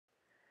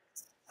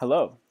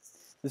Hello,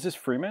 this is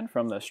Freeman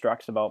from the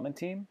STRAKS development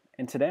team,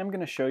 and today I'm going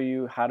to show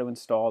you how to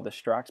install the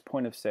STRAKS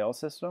Point of Sale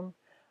system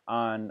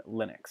on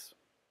Linux.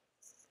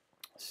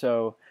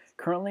 So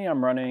currently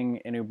I'm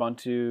running an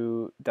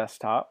Ubuntu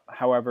desktop.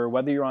 However,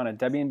 whether you're on a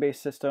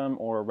Debian-based system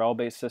or a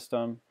RHEL-based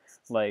system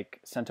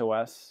like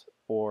CentOS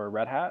or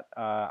Red Hat,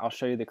 I'll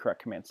show you the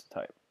correct commands to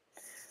type.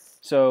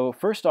 So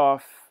first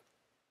off,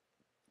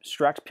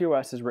 STRAKS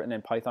POS is written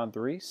in Python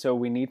 3, so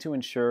we need to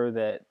ensure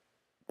that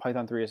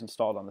Python 3 is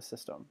installed on the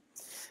system.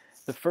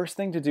 The first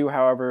thing to do,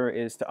 however,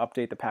 is to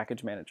update the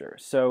package manager.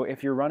 So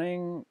if you're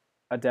running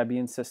a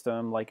Debian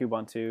system like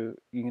Ubuntu,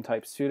 you can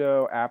type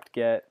sudo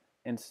apt-get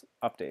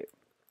update.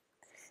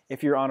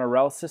 If you're on a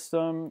RHEL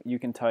system, you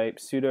can type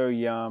sudo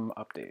yum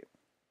update.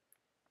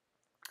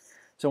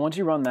 So once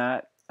you run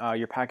that,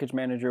 your package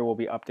manager will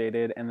be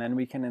updated, and then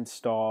we can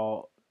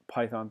install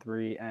Python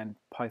 3 and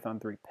Python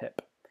 3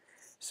 pip.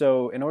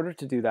 So in order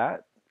to do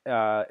that,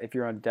 if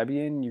you're on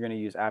Debian, you're going to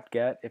use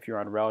apt-get. If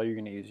you're on RHEL, you're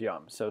going to use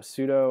yum. So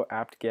sudo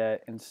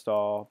apt-get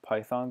install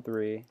Python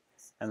 3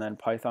 and then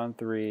Python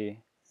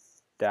 3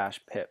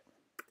 -pip.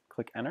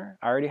 Click enter.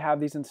 I already have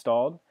these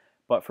installed,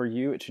 but for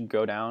you it should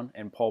go down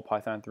and pull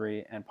Python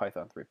 3 and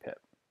Python 3 pip.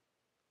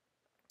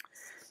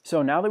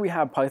 So now that we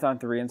have Python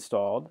 3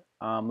 installed,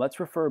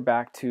 let's refer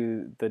back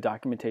to the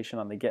documentation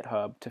on the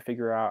GitHub to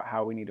figure out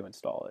how we need to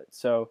install it.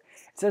 So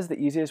it says the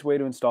easiest way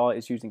to install it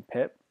is using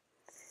pip.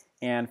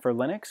 And for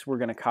Linux, we're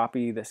going to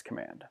copy this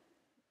command.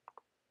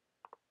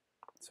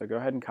 So go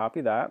ahead and copy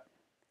that,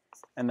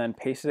 and then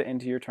paste it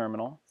into your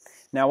terminal.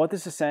 Now what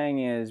this is saying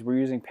is we're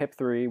using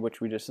pip3, which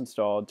we just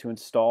installed, to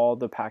install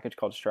the package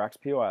called STRAKS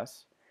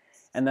POS.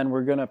 And then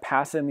we're going to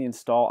pass in the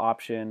install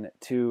option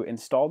to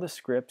install the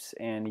scripts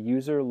in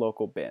user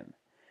local bin.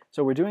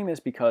 So we're doing this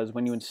because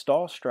when you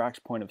install STRAKS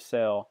Point of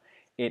Sale,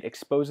 it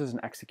exposes an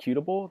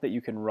executable that you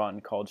can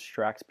run called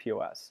STRAKS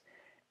POS.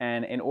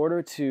 And in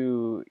order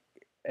to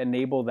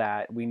enable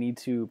that, we need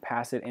to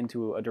pass it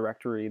into a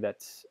directory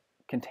that's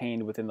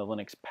contained within the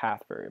Linux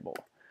path variable.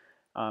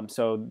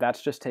 So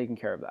that's just taking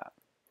care of that.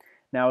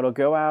 Now it'll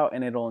go out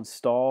and it'll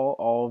install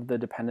all of the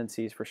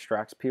dependencies for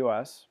STRAKS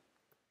POS.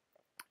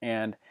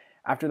 And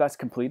after that's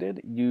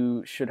completed,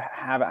 you should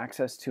have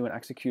access to an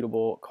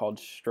executable called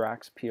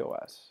STRAKS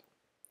POS.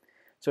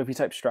 So if you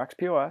type STRAKS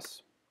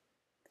POS,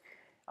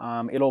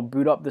 it'll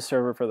boot up the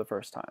server for the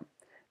first time.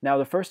 Now,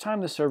 the first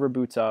time the server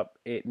boots up,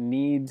 it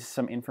needs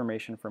some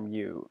information from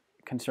you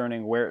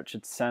concerning where it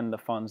should send the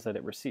funds that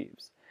it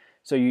receives.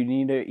 So you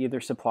need to either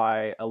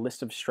supply a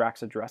list of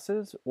STRAKS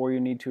addresses, or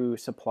you need to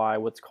supply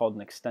what's called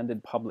an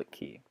extended public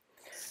key.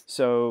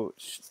 So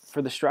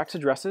for the STRAKS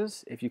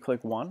addresses, if you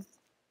click 1,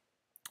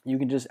 you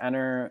can just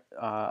enter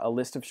a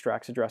list of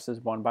STRAKS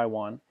addresses one by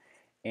one,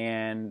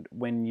 and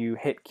when you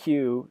hit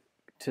Q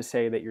to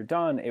say that you're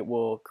done, it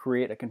will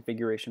create a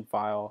configuration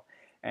file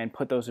and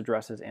put those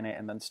addresses in it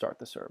and then start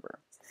the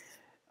server.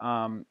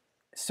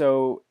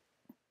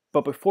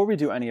 But before we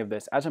do any of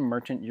this, as a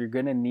merchant, you're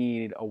going to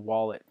need a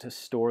wallet to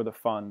store the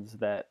funds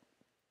that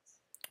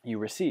you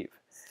receive.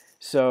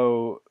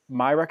 So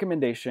my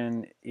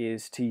recommendation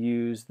is to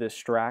use the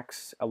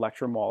STRAKS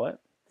Electrum wallet.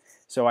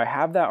 So I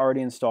have that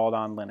already installed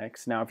on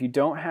Linux. Now, if you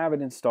don't have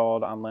it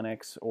installed on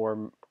Linux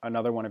or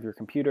another one of your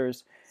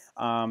computers,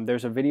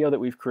 there's a video that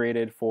we've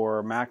created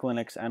for Mac,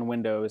 Linux, and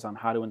Windows on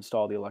how to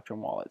install the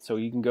Electrum wallet. So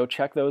you can go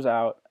check those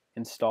out,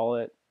 install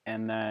it,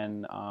 and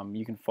then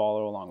you can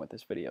follow along with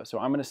this video. So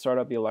I'm going to start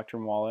up the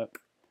Electrum wallet.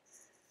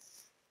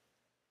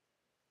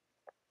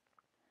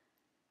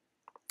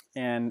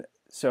 And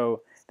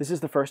so this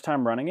is the first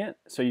time running it,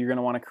 so you're going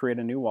to want to create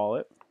a new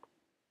wallet.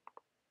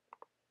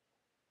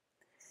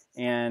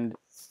 And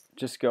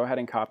just go ahead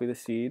and copy the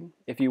seed.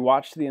 If you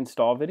watch the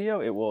install video,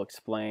 it will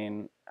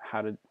explain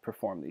how to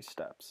perform these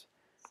steps.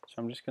 So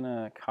I'm just going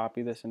to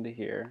copy this into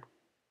here,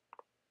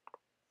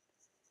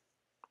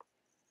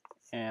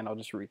 and I'll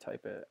just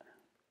retype it.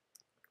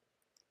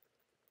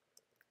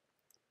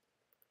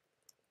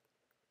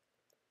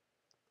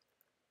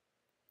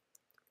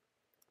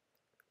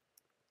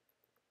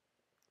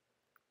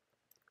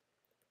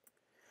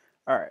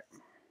 All right,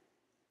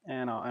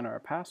 and I'll enter a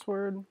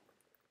password.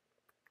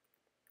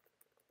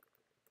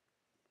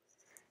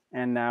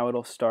 And now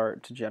it'll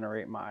start to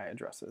generate my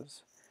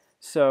addresses.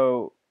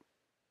 So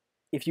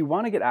if you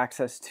want to get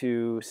access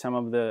to some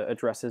of the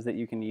addresses that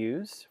you can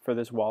use for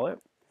this wallet,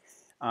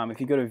 if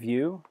you go to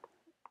View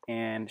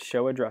and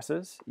Show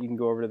Addresses, you can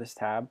go over to this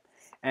tab,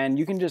 and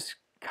you can just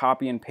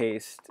copy and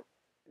paste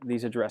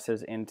these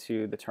addresses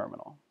into the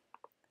terminal.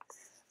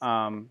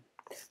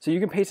 So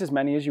you can paste as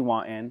many as you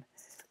want in.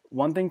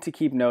 One thing to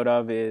keep note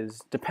of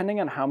is,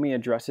 depending on how many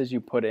addresses you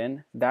put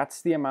in,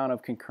 that's the amount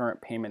of concurrent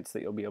payments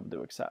that you'll be able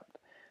to accept.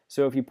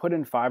 So if you put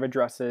in 5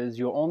 addresses,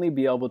 you'll only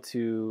be able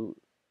to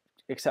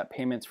accept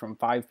payments from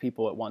 5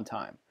 people at one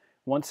time.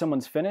 Once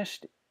someone's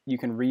finished, you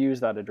can reuse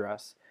that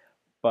address,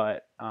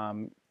 but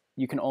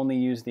you can only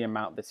use the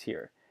amount that's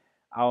here.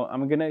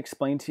 I'm going to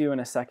explain to you in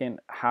a second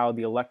how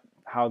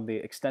the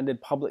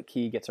extended public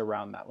key gets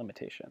around that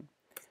limitation.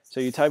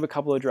 So you type a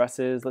couple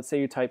addresses. Let's say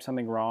you type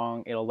something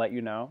wrong, it'll let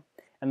you know.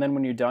 And then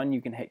when you're done,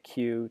 you can hit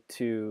Q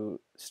to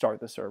start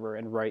the server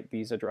and write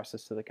these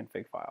addresses to the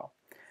config file.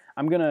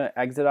 I'm going to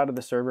exit out of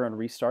the server and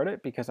restart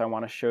it because I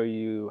want to show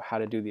you how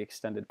to do the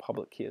extended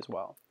public key as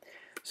well.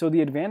 So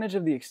the advantage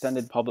of the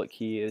extended public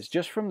key is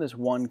just from this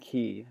one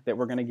key that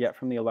we're going to get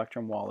from the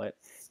Electrum wallet,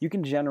 you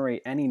can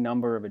generate any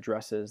number of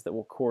addresses that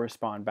will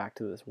correspond back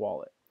to this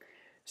wallet.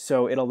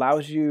 So it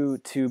allows you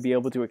to be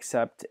able to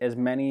accept as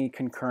many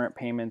concurrent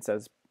payments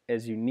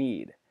as you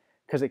need,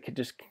 because it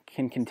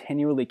can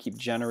continually keep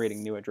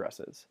generating new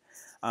addresses.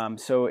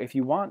 So if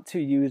you want to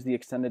use the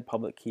extended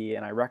public key,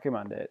 and I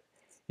recommend it,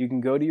 you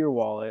can go to your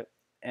wallet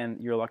and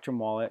your Electrum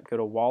wallet, go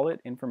to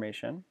wallet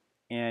information,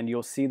 and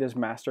you'll see this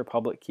master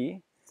public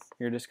key.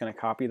 You're just going to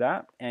copy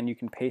that, and you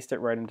can paste it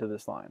right into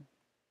this line.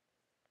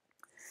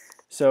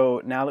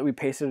 So now that we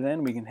pasted it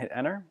in, we can hit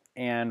enter,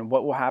 and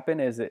what will happen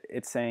is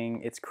it's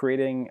saying it's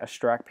creating a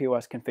STRAKS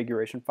POS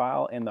configuration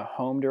file in the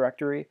home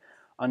directory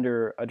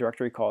under a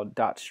directory called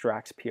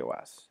 .STRAKS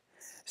POS.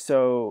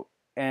 So,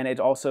 and it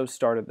also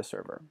started the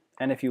server.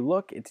 And if you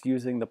look, it's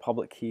using the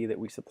public key that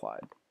we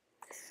supplied.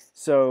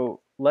 So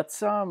let's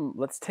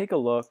take a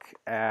look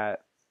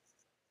at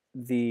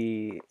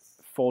the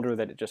folder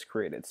that it just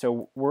created.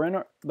 So we're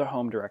in the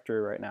home directory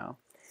right now,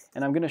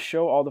 and I'm going to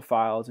show all the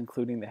files,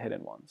 including the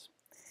hidden ones.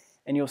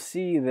 And you'll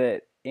see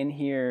that in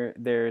here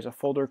there's a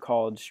folder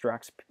called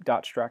 .STRAKS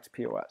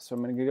POS. So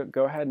I'm going to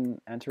go ahead and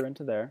enter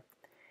into there.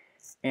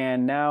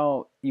 And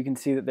now you can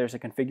see that there's a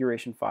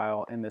configuration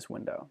file in this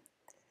window.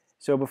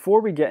 So before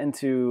we get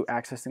into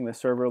accessing the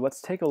server, let's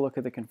take a look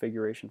at the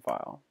configuration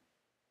file.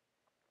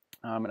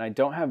 And I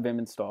don't have Vim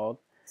installed.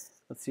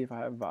 Let's see if I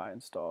have Vi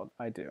installed.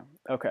 I do.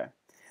 Okay.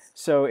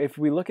 So if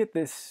we look at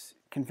this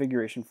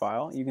configuration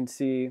file, you can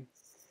see,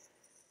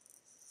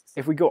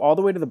 if we go all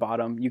the way to the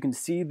bottom, you can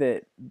see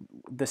that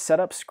the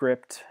setup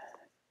script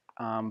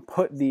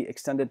put the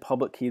extended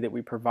public key that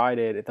we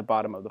provided at the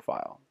bottom of the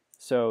file.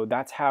 So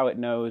that's how it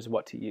knows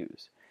what to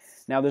use.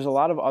 Now there's a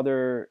lot of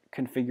other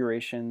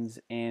configurations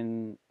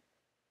in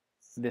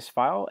this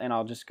file, and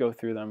I'll just go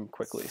through them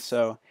quickly.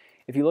 So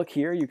if you look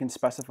here, you can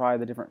specify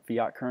the different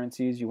fiat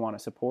currencies you want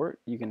to support.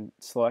 You can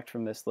select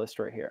from this list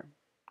right here.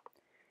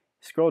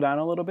 Scroll down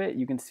a little bit,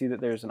 you can see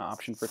that there's an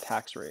option for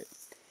tax rate.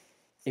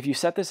 If you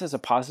set this as a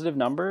positive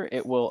number,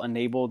 it will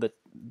enable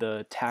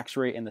the tax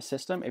rate in the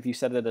system. If you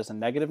set it as a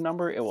negative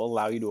number, it will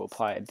allow you to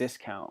apply a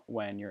discount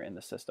when you're in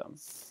the system.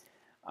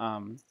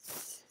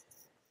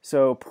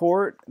 So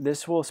port,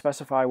 this will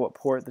specify what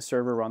port the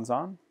server runs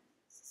on.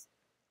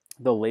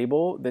 The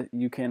label, that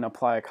you can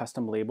apply a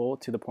custom label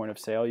to the point of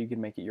sale. You can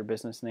make it your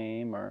business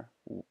name or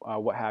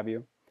what have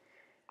you.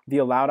 The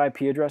allowed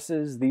IP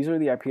addresses, these are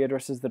the IP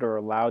addresses that are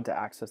allowed to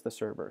access the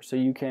server. So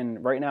you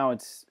can, right now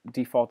it's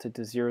defaulted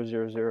to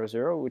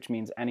 0000, which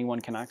means anyone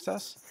can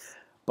access,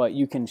 but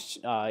you can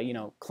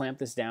clamp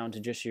this down to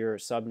just your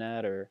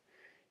subnet or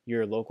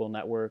your local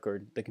network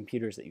or the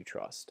computers that you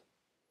trust.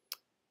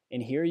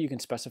 In here you can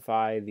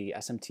specify the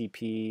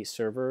SMTP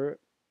server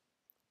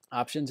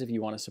options if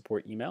you want to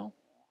support email.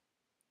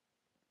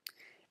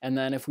 And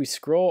then if we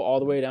scroll all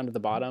the way down to the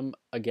bottom,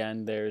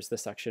 again, there's the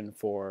section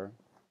for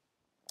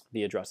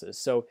the addresses.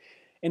 So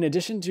in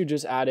addition to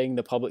just adding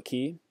the public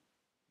key,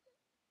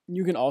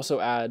 you can also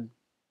add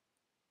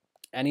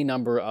any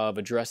number of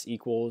address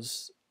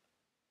equals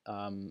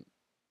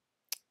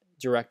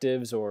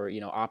directives or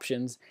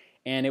options,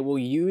 and it will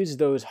use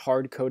those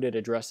hard-coded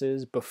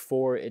addresses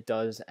before it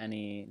does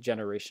any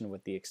generation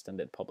with the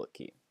extended public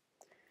key.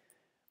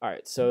 All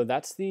right, so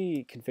that's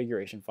the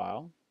configuration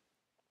file,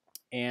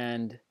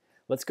 and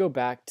let's go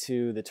back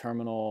to the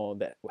terminal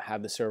that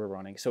had the server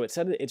running. So it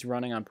said that it's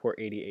running on port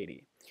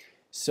 8080.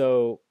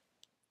 So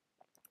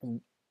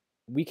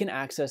we can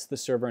access the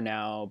server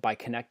now by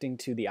connecting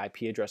to the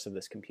IP address of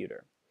this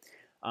computer.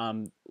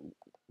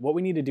 What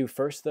we need to do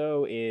first,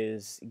 though,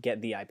 is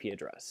get the IP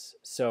address.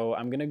 So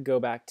I'm going to go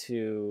back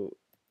to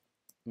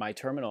my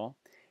terminal,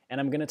 and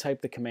I'm going to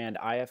type the command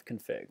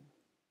ifconfig.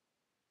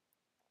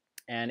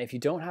 And if you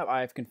don't have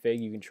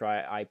ifconfig, you can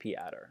try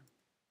ipadder.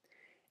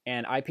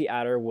 And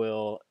ipadder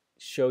will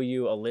show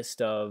you a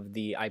list of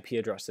the IP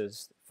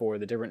addresses for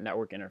the different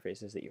network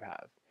interfaces that you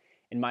have.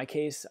 In my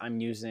case, I'm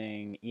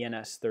using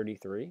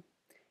ENS33,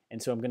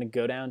 and so I'm going to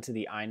go down to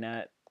the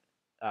iNet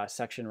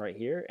section right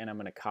here, and I'm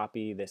going to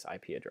copy this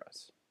IP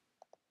address.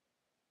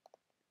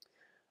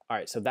 All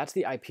right, so that's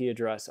the IP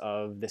address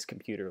of this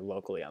computer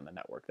locally on the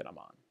network that I'm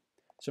on.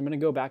 So I'm going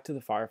to go back to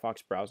the Firefox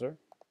browser,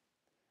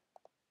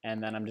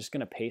 and then I'm just going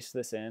to paste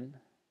this in.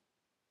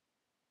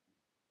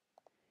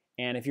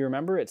 And if you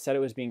remember, it said it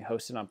was being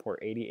hosted on port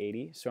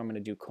 8080, so I'm going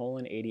to do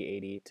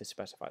 :8080 to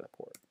specify the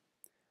port.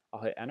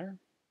 I'll hit enter.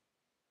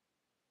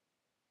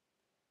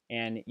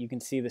 And you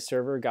can see the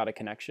server got a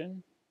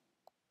connection,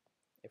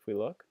 if we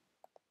look,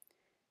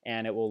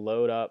 and it will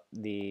load up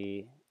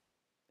the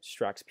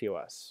STRAKS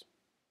POS.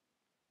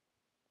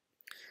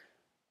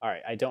 All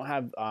right, I don't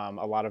have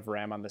a lot of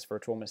RAM on this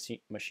virtual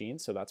machine,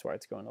 so that's why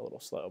it's going a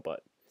little slow.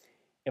 But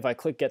if I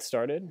click Get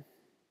Started,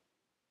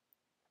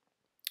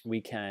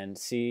 we can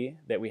see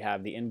that we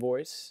have the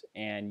invoice,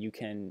 and you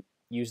can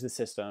use the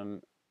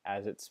system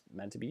as it's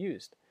meant to be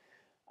used.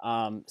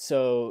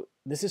 So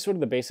this is sort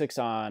of the basics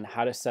on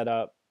how to set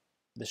up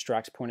the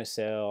STRAKS Point of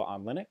Sale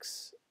on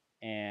Linux.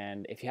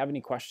 And if you have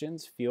any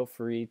questions, feel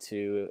free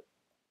to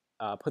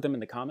put them in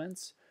the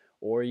comments,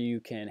 or you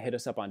can hit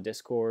us up on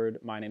Discord.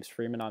 My name's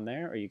Freeman on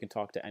there, or you can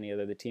talk to any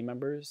other of the team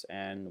members,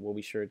 and we'll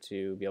be sure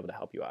to be able to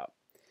help you out.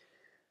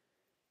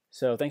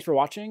 So thanks for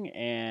watching,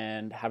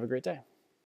 and have a great day.